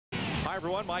Hi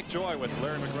everyone, Mike Joy with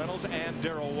Larry McReynolds and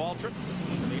Darrell Waltrip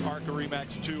in the ARCA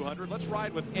Remax 200. Let's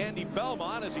ride with Andy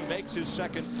Belmont as he makes his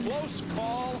second close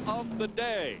call of the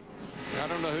day. I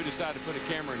don't know who decided to put a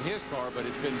camera in his car, but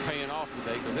it's been paying off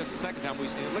today because this is the second time we've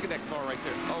seen it. Look at that car right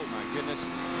there. Oh my goodness.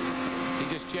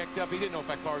 He just checked up. He didn't know if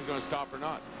that car was going to stop or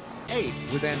not. 8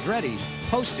 with Andretti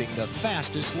posting the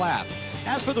fastest lap.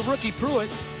 As for the rookie Pruitt,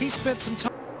 he spent some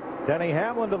time. Denny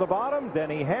Hamlin to the bottom.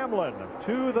 Denny Hamlin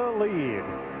to the lead.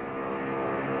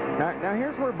 Now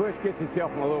here's where Busch gets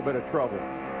himself in a little bit of trouble.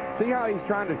 See how he's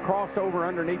trying to cross over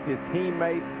underneath his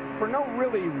teammate for no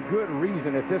really good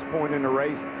reason at this point in the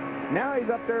race. Now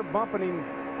he's up there bumping him.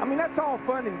 I mean, that's all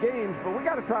fun and games, but we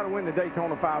got to try to win the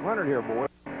Daytona 500 here, boys.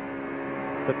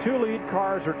 The 2 lead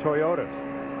cars are Toyotas.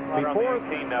 Before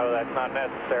the 18, no, that's not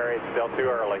necessary. It's still too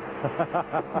early.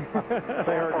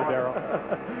 They heard you, Darrell.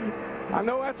 I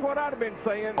know that's what I'd have been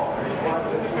saying.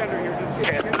 Defender here,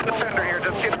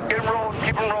 just get him rolling,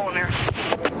 keep him rolling here.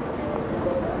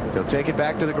 They'll take it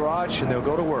back to the garage and they'll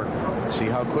go to work. See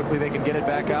how quickly they can get it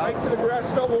back out. Right to the garage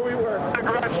stall where we were. The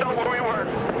garage stall where we were.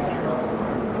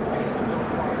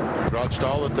 Garage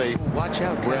stall that they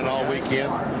ran all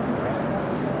weekend.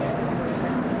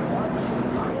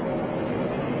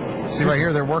 See right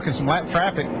here, they're working some lap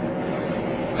traffic.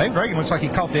 Dave Kragen looks like he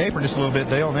caught the apron just a little bit,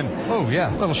 Dale, and then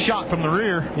a little shot from the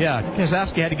rear. Yeah,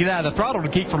 Keselowski had to get out of the throttle to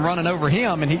keep from running over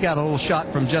him, and he got a little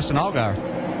shot from Justin Allgaier.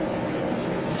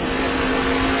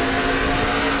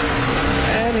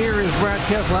 And here is Brad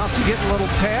Keselowski getting a little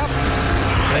tap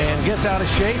and gets out of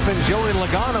shape, and Joey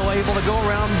Logano able to go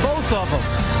around both of them.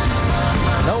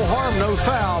 No harm, no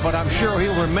foul, but I'm sure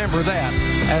he'll remember that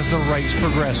as the race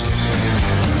progresses.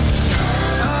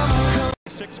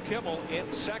 6 Kimmel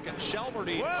in second.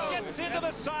 Shelmerdine gets into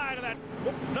the side of that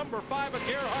number 5 of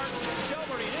Gerhardt.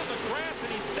 Shelmerdine in the grass,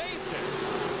 and he saves it.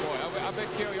 Boy, I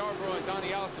bet Kelly Yarborough and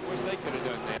Donnie Allison wish they could have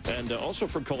done that. And also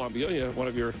from Columbia, one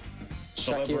of your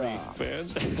celebrity Shakira.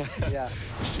 fans. Yeah.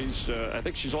 She's, I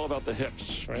think she's all about the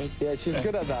hips, right? Yeah, she's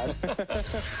good at that.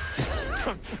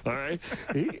 All right.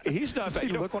 He's not bad. See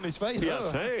the look on his face.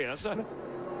 Yes, hey, that's not...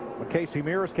 When Casey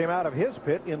Mears came out of his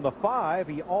pit in the 5,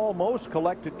 he almost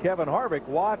collected Kevin Harvick.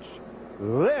 Watch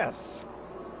this.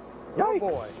 Oh,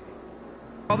 boy.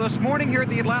 Well, this morning here at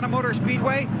the Atlanta Motor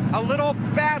Speedway, a little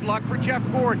bad luck for Jeff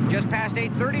Gordon. Just past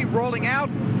 8:30, rolling out,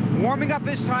 warming up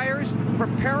his tires,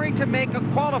 preparing to make a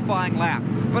qualifying lap.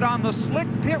 But on the slick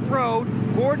pit road,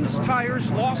 Gordon's tires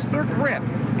lost their grip,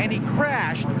 and he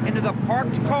crashed into the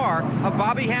parked car of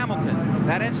Bobby Hamilton.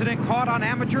 That incident caught on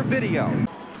amateur video.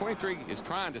 23 is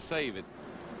trying to save it.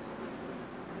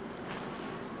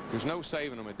 There's no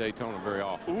saving them at Daytona very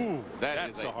often. Ooh,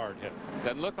 that's a hard hit.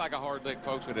 Doesn't look like a hard lick,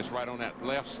 folks, but it's right on that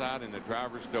left side in the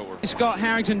driver's door. Scott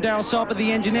Harrington, Darrell Soper,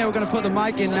 the engineer. We're going to put the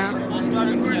mic in now.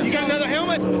 You got another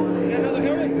helmet? You got another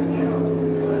helmet?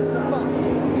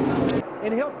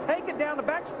 And he'll take it down the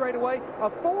back straightaway. A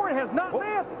Ford has not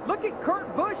missed. Look at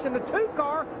Kurt Busch in the 2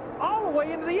 car all the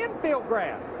way into the infield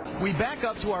grass. We back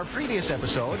up to our previous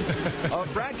episode of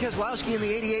Brad Keselowski in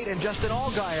the 88 and Justin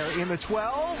Allgaier in the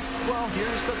 12. Well,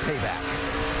 here's the payback.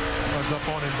 Runs up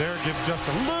on him there, gives just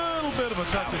a little bit of a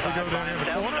touch if we go down in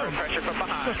the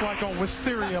corner. Just like on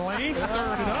Wisteria Lane,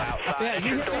 stirring it up. Yeah,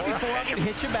 you hit me before I could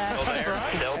hit you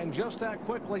back. And just that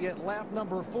quickly at lap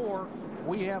number 4,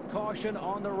 we have caution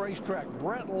on the racetrack.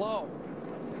 Brent Lowe.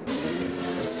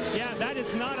 Yeah, that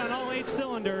is not on all 8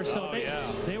 cylinders, so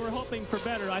they were hoping for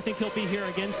better. I think he'll be here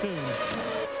again soon.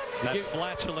 That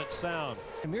flatulent sound.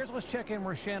 And here's let's check in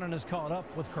where Shannon is caught up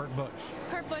with Kurt Busch.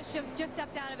 Kurt Busch just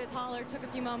stepped out of his hauler, took a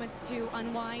few moments to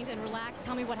unwind and relax.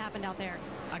 Tell me what happened out there.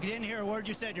 I didn't hear a word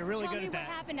you said. You're really good at that. Tell me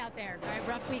what happened out there. All right,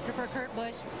 rough week for Kurt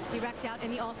Busch. He wrecked out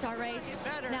in the All-Star race.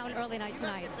 Now an early night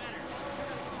tonight.